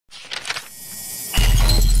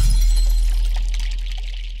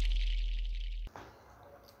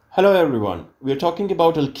Hello everyone, we are talking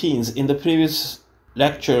about alkenes. In the previous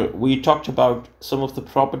lecture, we talked about some of the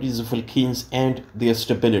properties of alkenes and their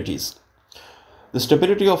stabilities. The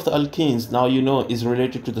stability of the alkenes, now you know, is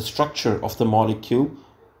related to the structure of the molecule,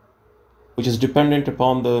 which is dependent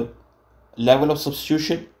upon the level of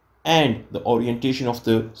substitution and the orientation of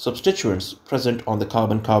the substituents present on the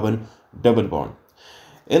carbon-carbon double bond.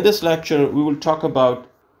 In this lecture, we will talk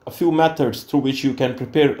about a few methods through which you can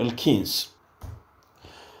prepare alkenes.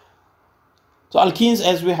 So alkenes,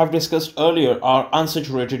 as we have discussed earlier, are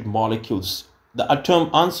unsaturated molecules. The term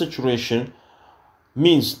unsaturation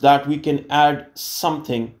means that we can add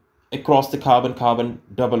something across the carbon-carbon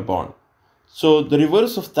double bond. So the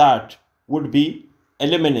reverse of that would be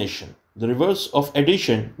elimination. The reverse of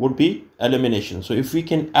addition would be elimination. So if we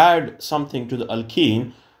can add something to the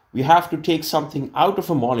alkene, we have to take something out of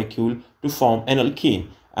a molecule to form an alkene.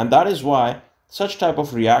 And that is why such type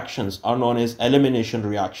of reactions are known as elimination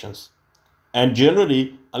reactions. And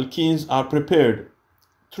generally, alkenes are prepared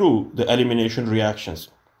through the elimination reactions.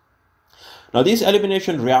 Now, these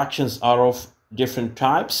elimination reactions are of different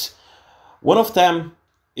types. One of them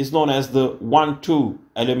is known as the 1,2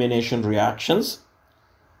 elimination reactions,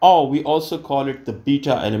 or we also call it the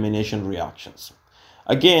beta elimination reactions.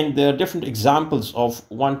 Again, there are different examples of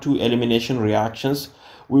 1,2 elimination reactions.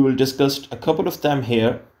 We will discuss a couple of them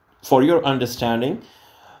here for your understanding.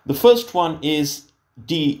 The first one is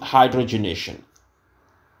dehydrogenation.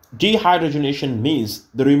 Dehydrogenation means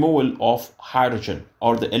the removal of hydrogen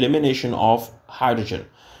or the elimination of hydrogen.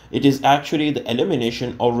 It is actually the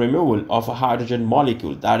elimination or removal of a hydrogen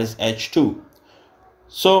molecule, that is H2.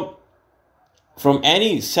 So from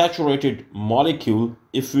any saturated molecule,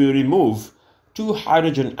 if we remove two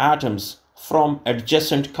hydrogen atoms from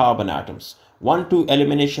adjacent carbon atoms, 1,2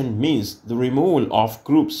 elimination means the removal of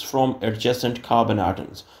groups from adjacent carbon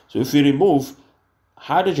atoms. So if we remove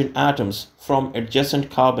hydrogen atoms from adjacent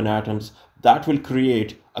carbon atoms, that will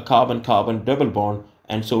create a carbon-carbon double bond,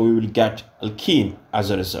 and so we will get alkene as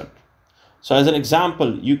a result. So as an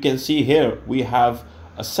example, you can see here we have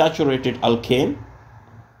a saturated alkane,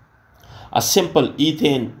 a simple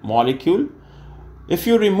ethane molecule. If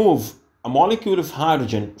you remove a molecule of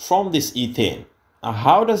hydrogen from this ethane, now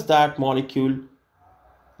how does that molecule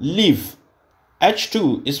leave?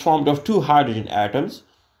 H2 is formed of two hydrogen atoms.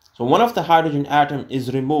 So one of the hydrogen atom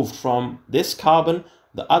is removed from this carbon,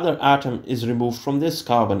 the other atom is removed from this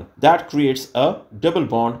carbon. That creates a double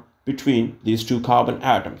bond between these two carbon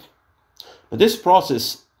atoms. Now, this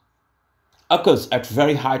process occurs at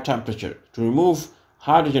very high temperature. To remove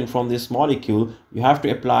hydrogen from this molecule, you have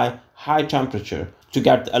to apply high temperature to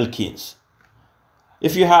get the alkenes.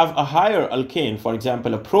 If you have a higher alkane, for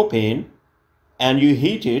example, a propane, and you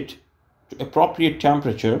heat it to appropriate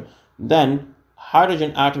temperature, then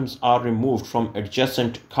hydrogen atoms are removed from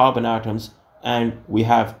adjacent carbon atoms, and we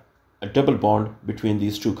have a double bond between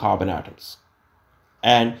these two carbon atoms.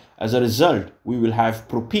 And as a result, we will have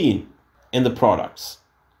propene in the products.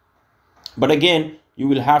 But again, you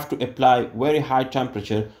will have to apply very high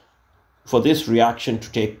temperature for this reaction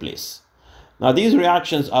to take place. Now, these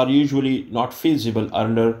reactions are usually not feasible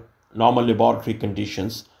under normal laboratory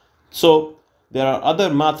conditions. So there are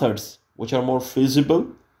other methods which are more feasible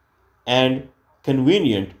and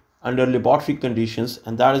convenient under laboratory conditions,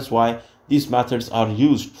 and that is why these methods are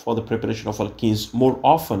used for the preparation of alkenes more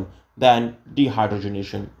often than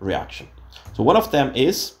dehydrogenation reaction. So one of them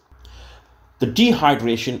is the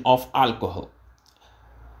dehydration of alcohol.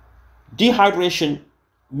 Dehydration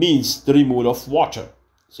means the removal of water.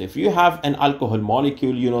 So if you have an alcohol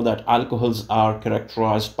molecule, you know that alcohols are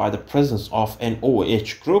characterized by the presence of an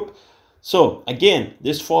OH group. So again,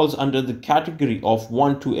 this falls under the category of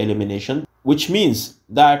 1,2 elimination, which means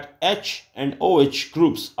that H and OH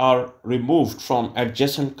groups are removed from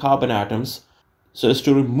adjacent carbon atoms so as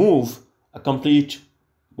to remove a complete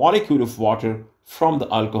molecule of water from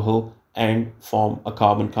the alcohol and form a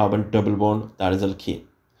carbon-carbon double bond, that is alkene.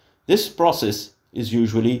 This process is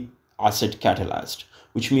usually acid catalyzed,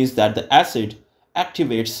 which means that the acid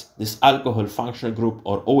activates this alcohol functional group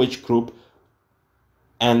or OH group,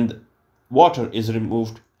 and water is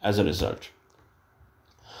removed as a result.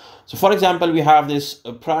 So for example, we have this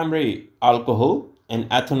primary alcohol, an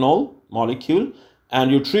ethanol molecule,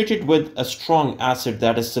 and you treat it with a strong acid,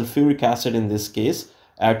 that is sulfuric acid in this case,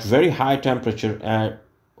 at very high temperature at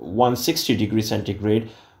 160 degrees centigrade.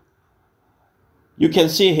 You can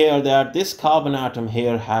see here that this carbon atom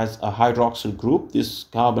here has a hydroxyl group. This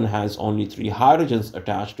carbon has only 3 hydrogens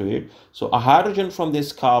attached to it. So a hydrogen from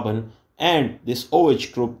this carbon and this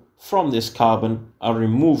OH group from this carbon are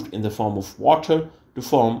removed in the form of water to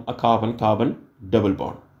form a carbon-carbon double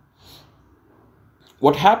bond.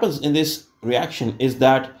 what happens in this reaction is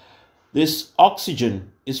that this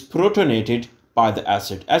oxygen is protonated by the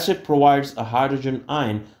acid. Acid provides a hydrogen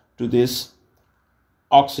ion to this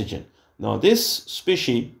oxygen. Now this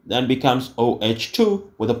species then becomes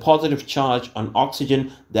OH2 with a positive charge on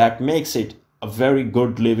oxygen that makes it a very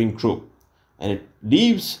good leaving group, and it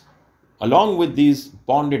leaves along with these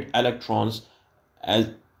bonded electrons,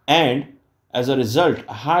 and as a result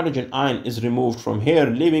a hydrogen ion is removed from here,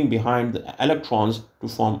 leaving behind the electrons to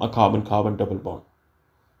form a carbon-carbon double bond.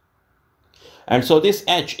 And so this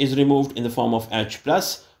H is removed in the form of H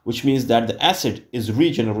plus, which means that the acid is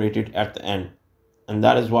regenerated at the end. And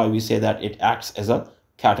that is why we say that it acts as a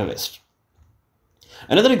catalyst.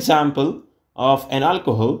 Another example of an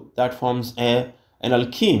alcohol that forms an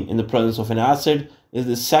alkene in the presence of an acid is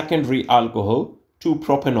the secondary alcohol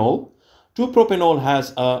 2-propanol. 2-propanol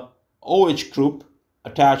has a OH group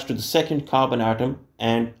attached to the second carbon atom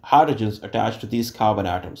and hydrogens attached to these carbon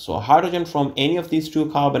atoms. So a hydrogen from any of these two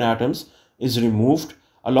carbon atoms is removed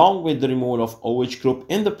along with the removal of OH group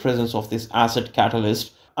in the presence of this acid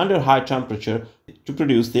catalyst under high temperature to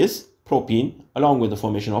produce this propene along with the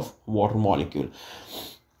formation of water molecule.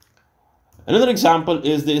 Another example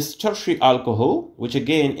is this tertiary alcohol, which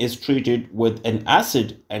again is treated with an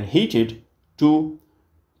acid and heated to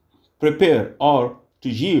prepare or to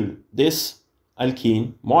yield this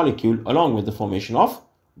alkene molecule along with the formation of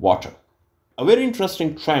water. A very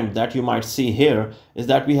interesting trend that you might see here is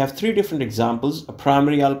that we have three different examples: a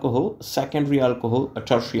primary alcohol, a secondary alcohol, a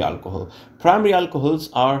tertiary alcohol. Primary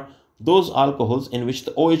alcohols are those alcohols in which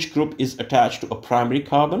the OH group is attached to a primary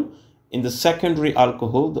carbon. In the secondary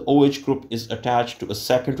alcohol, the OH group is attached to a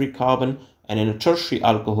secondary carbon, and in a tertiary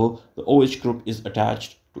alcohol, the OH group is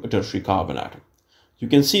attached to a tertiary carbon atom. You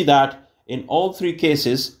can see that in all three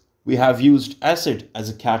cases, we have used acid as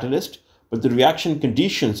a catalyst, but the reaction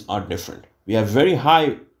conditions are different. We have very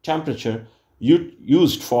high temperature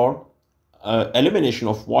used for elimination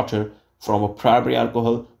of water from a primary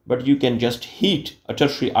alcohol, but you can just heat a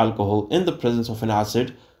tertiary alcohol in the presence of an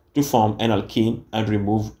acid to form an alkene and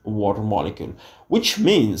remove a water molecule, which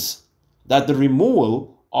means that the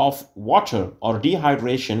removal of water or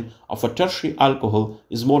dehydration of a tertiary alcohol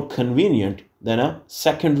is more convenient than a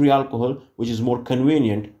secondary alcohol, which is more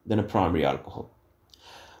convenient than a primary alcohol.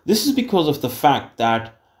 This is because of the fact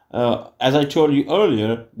that as I told you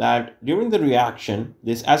earlier, that during the reaction,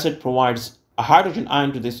 this acid provides a hydrogen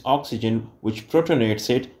ion to this oxygen, which protonates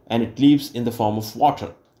it, and it leaves in the form of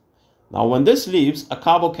water. Now, when this leaves, a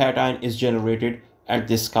carbocation is generated at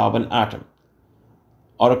this carbon atom,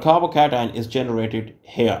 or a carbocation is generated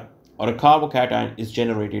here, or a carbocation is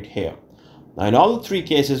generated here. Now, in all three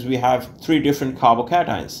cases, we have three different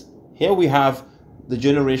carbocations. Here we have the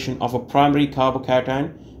generation of a primary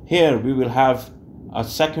carbocation. Here we will have a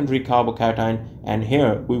secondary carbocation, and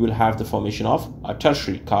here we will have the formation of a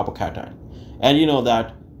tertiary carbocation. And you know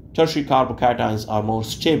that tertiary carbocations are more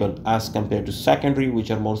stable as compared to secondary, which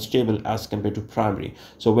are more stable as compared to primary.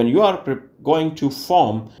 So when you are going to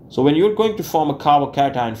form a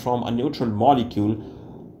carbocation from a neutral molecule,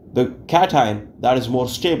 the cation that is more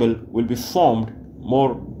stable will be formed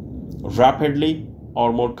more rapidly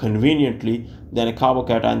or more conveniently than a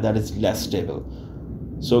carbocation that is less stable.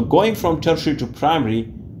 So going from tertiary to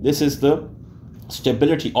primary, this is the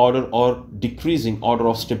stability order or decreasing order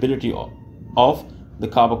of stability of the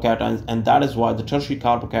carbocations, and that is why the tertiary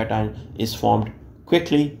carbocation is formed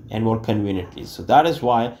quickly and more conveniently. So that is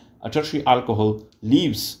why a tertiary alcohol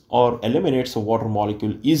leaves or eliminates a water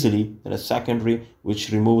molecule easily than a secondary,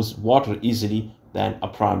 which removes water easily than a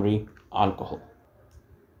primary alcohol.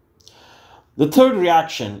 The third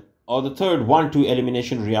reaction, or the third 1,2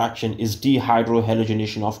 elimination reaction, is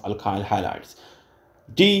dehydrohalogenation of alkyl halides.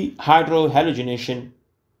 Dehydrohalogenation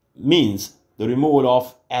means the removal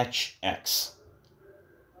of HX.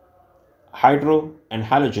 Hydro and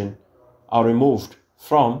halogen are removed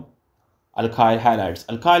from alkyl halides.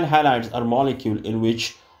 Alkyl halides are molecules in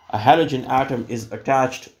which a halogen atom is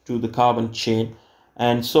attached to the carbon chain,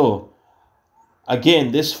 and so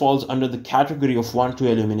again, this falls under the category of 1,2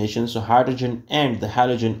 elimination. So hydrogen and the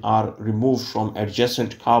halogen are removed from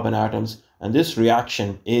adjacent carbon atoms, and this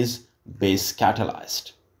reaction is base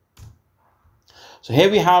catalyzed. So here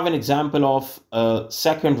we have an example of a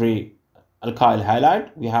secondary alkyl halide.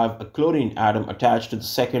 We have a chlorine atom attached to the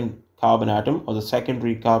second carbon atom or the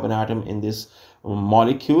secondary carbon atom in this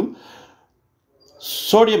molecule.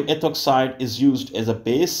 Sodium ethoxide is used as a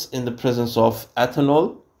base in the presence of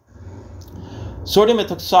ethanol. Sodium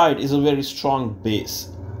ethoxide is a very strong base,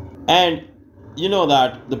 and you know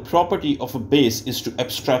that the property of a base is to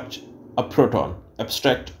abstract a proton,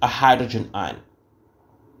 abstract a hydrogen ion.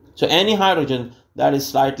 So any hydrogen that is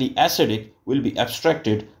slightly acidic will be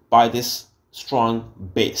abstracted by this strong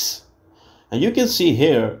base. And you can see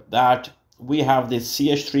here that we have this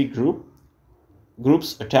CH3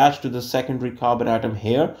 groups attached to the secondary carbon atom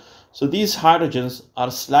here. So these hydrogens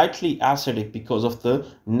are slightly acidic because of the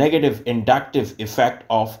negative inductive effect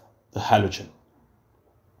of the halogen.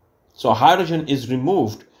 So hydrogen is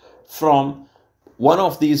removed from one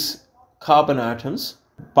of these carbon atoms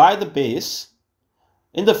by the base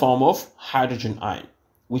in the form of hydrogen ion,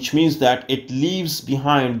 which means that it leaves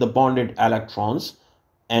behind the bonded electrons,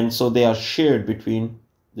 and so they are shared between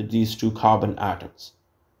these two carbon atoms.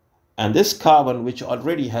 And this carbon, which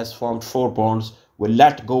already has formed 4 bonds, will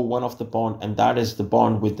let go one of the bond, and that is the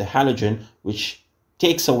bond with the halogen, which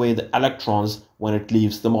takes away the electrons when it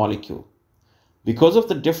leaves the molecule. Because of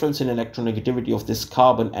the difference in electronegativity of this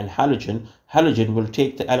carbon and halogen, halogen will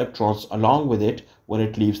take the electrons along with it when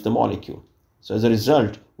it leaves the molecule. So as a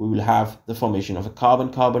result, we will have the formation of a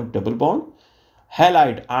carbon-carbon double bond.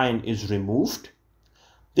 Halide ion is removed.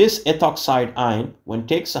 This ethoxide ion, when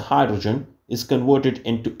takes a hydrogen, is converted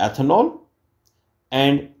into ethanol,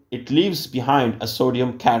 and it leaves behind a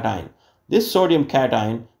sodium cation. This sodium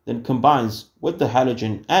cation then combines with the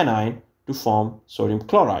halogen anion to form sodium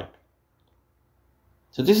chloride.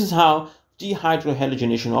 So this is how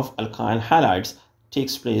dehydrohalogenation of alkyl halides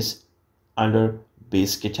takes place under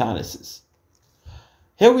base catalysis.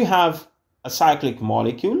 Here we have a cyclic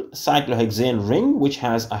molecule, a cyclohexane ring, which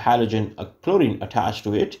has a halogen, a chlorine attached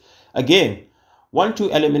to it. Again,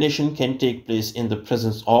 1,2 elimination can take place in the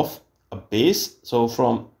presence of a base. So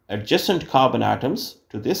from adjacent carbon atoms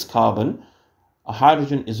to this carbon, a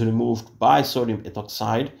hydrogen is removed by sodium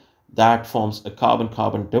ethoxide that forms a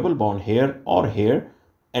carbon-carbon double bond here or here,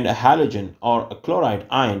 and a halogen or a chloride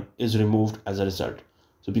ion is removed as a result.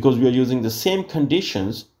 So because we are using the same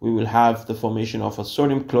conditions, we will have the formation of a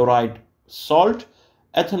sodium chloride salt.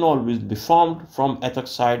 Ethanol will be formed from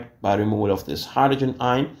ethoxide by removal of this hydrogen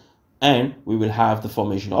ion, and we will have the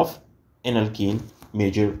formation of an alkene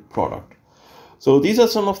major product. So these are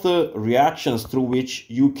some of the reactions through which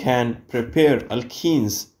you can prepare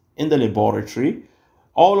alkenes in the laboratory.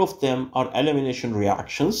 All of them are elimination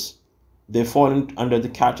reactions. They fall under the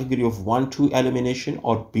category of 1,2 elimination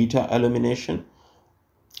or beta elimination.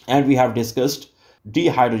 And we have discussed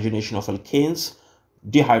dehydrogenation of alkanes,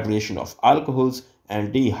 dehydration of alcohols,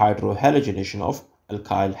 and dehydrohalogenation of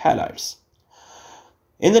alkyl halides.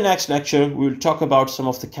 In the next lecture, we will talk about some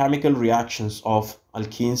of the chemical reactions of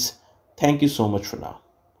alkenes. Thank you so much for now.